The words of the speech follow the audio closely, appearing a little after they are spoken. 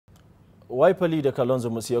Wiper leader Kalonzo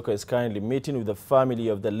Musyoka is currently meeting with the family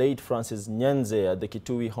of the late Francis Nyenze at the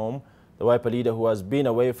Kitui home. The Wiper leader, who has been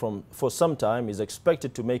away for some time, is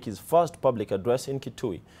expected to make his first public address in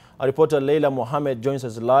Kitui. Our reporter Leila Mohammed joins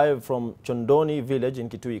us live from Chondoni village in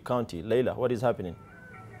Kitui County. Leila, what is happening?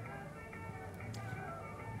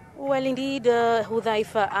 Well, indeed,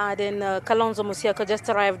 Hudhaifa and Kalonzo Musyoka just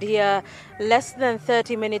arrived here less than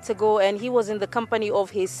 30 minutes ago, and he was in the company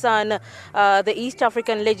of his son, the East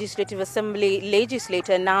African Legislative Assembly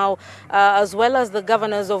legislator now, as well as the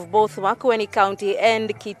governors of both Makueni County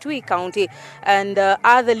and Kitui County, and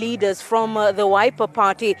other leaders from the Wiper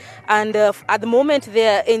party. And at the moment,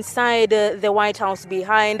 they're inside the White House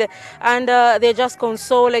behind, and they're just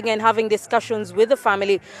consoling and having discussions with the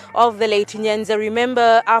family of the late Nyenze.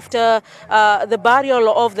 Remember, after the burial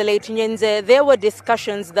of the late Nyenze, there were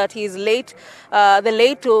discussions that the late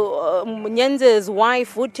Nyenze's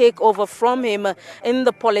wife would take over from him in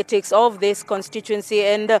the politics of this constituency,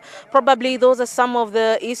 and probably those are some of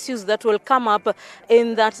the issues that will come up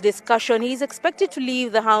in that discussion. He's expected to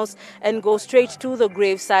leave the house and go straight to the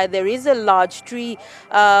graveside. There is a large tree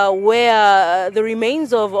where the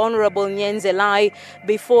remains of Honorable Nyenze lie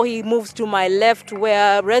before he moves to my left,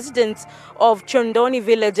 where residents of Chondoni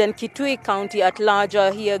village and Kitui County at large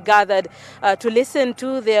are here gathered to listen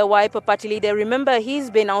to their Wiper party leader. Remember, he's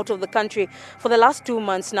been out of the country for the last 2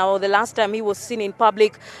 months now. The last time he was seen in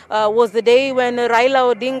public was the day when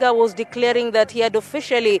Raila Odinga was declaring that he had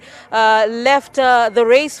officially left the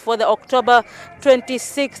race for the October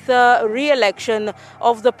 26th re-election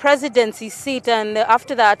of the presidency seat. And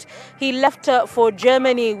after that, he left for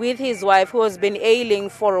Germany with his wife, who has been ailing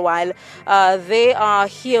for a while. They are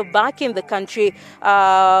here back in the country.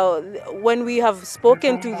 When we have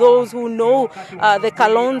spoken to those who know the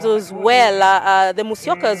Kalonzos well, the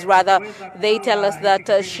Musyokas rather, they tell us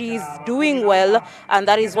that she's doing well, and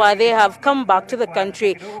that is why they have come back to the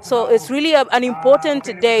country. So it's really an important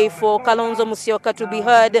day for Kalonzo Musyoka to be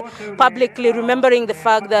heard publicly, remembering the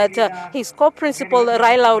fact that his co-principal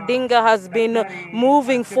Raila Odinga has been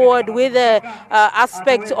moving forward with the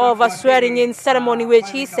aspect of a swearing-in ceremony, which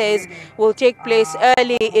he says will take place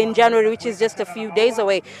early in January, which is just a few days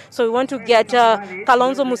away. So we want to get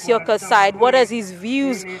Kalonzo Musyoka's side. What are his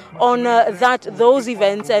views on those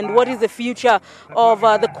events, and what is the future of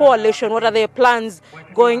the coalition? What are their plans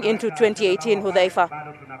going into 2018, Hudhaifa?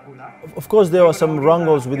 Of course, there were some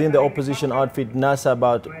wrangles within the opposition outfit, NASA,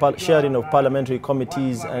 about sharing of parliamentary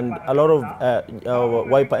committees, and a lot of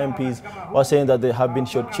Wiper MPs were saying that they have been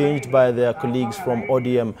shortchanged by their colleagues from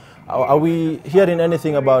ODM. Are we hearing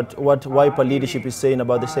anything about what Wiper leadership is saying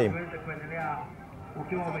about the same?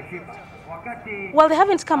 Well, they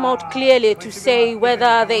haven't come out clearly to say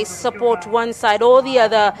whether they support one side or the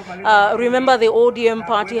other. Remember, the ODM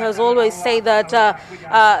party has always said that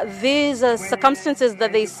these circumstances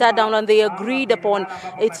that they sat down and they agreed upon,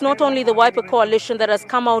 it's not only the Wiper coalition that has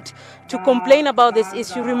come out to complain about this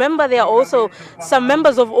issue. Remember, there are also some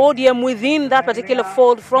members of ODM within that particular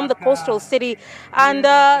fold from the coastal city, and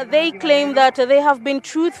they claim that they have been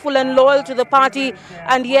truthful and loyal to the party,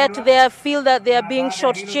 and yet they feel that they are being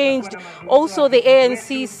shortchanged. Also, the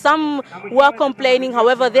ANC, some were complaining.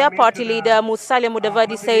 However, their party leader, Musalia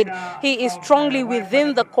Mudavadi, said he is strongly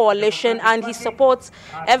within the coalition and he supports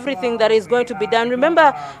everything that is going to be done.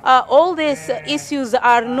 Remember, all these issues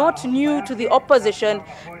are not new to the opposition.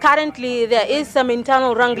 Currently, there is some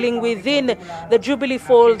internal wrangling within the Jubilee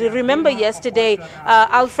fold. Remember yesterday,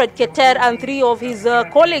 Alfred Keter and 3 of his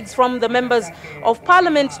colleagues from the members of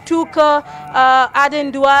parliament took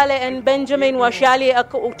Aden Duale and Benjamin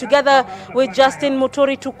Washali together with Justin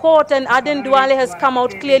Muturi to court, and Aden Duale has come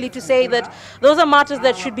out clearly to say that those are matters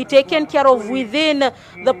that should be taken care of within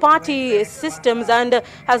the party systems and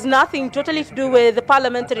has nothing totally to do with the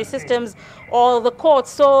parliamentary systems or the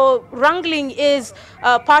courts. So wrangling is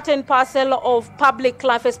part and parcel of public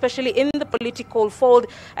life, especially in the political fold.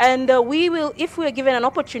 And we will, if we are given an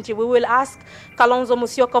opportunity, we will ask Kalonzo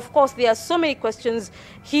Musyoka. Of course, there are so many questions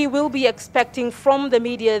he will be expecting from the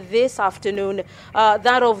media this afternoon,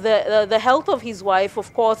 that of the health of his wife,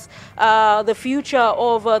 of course, the future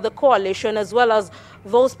of the coalition, as well as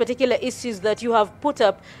those particular issues that you have put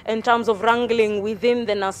up in terms of wrangling within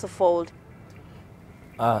the NASA fold.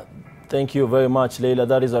 Thank you very much, Leila.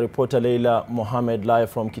 That is our reporter Leila Mohammed,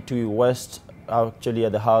 live from Kitui West, actually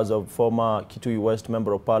at the house of former Kitui West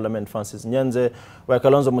Member of Parliament Francis Nyenze, where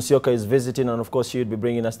Kalonzo Musyoka is visiting, and of course she will be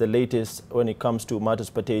bringing us the latest when it comes to matters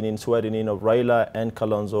pertaining swearing in of Raila and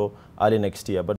Kalonzo early next year. But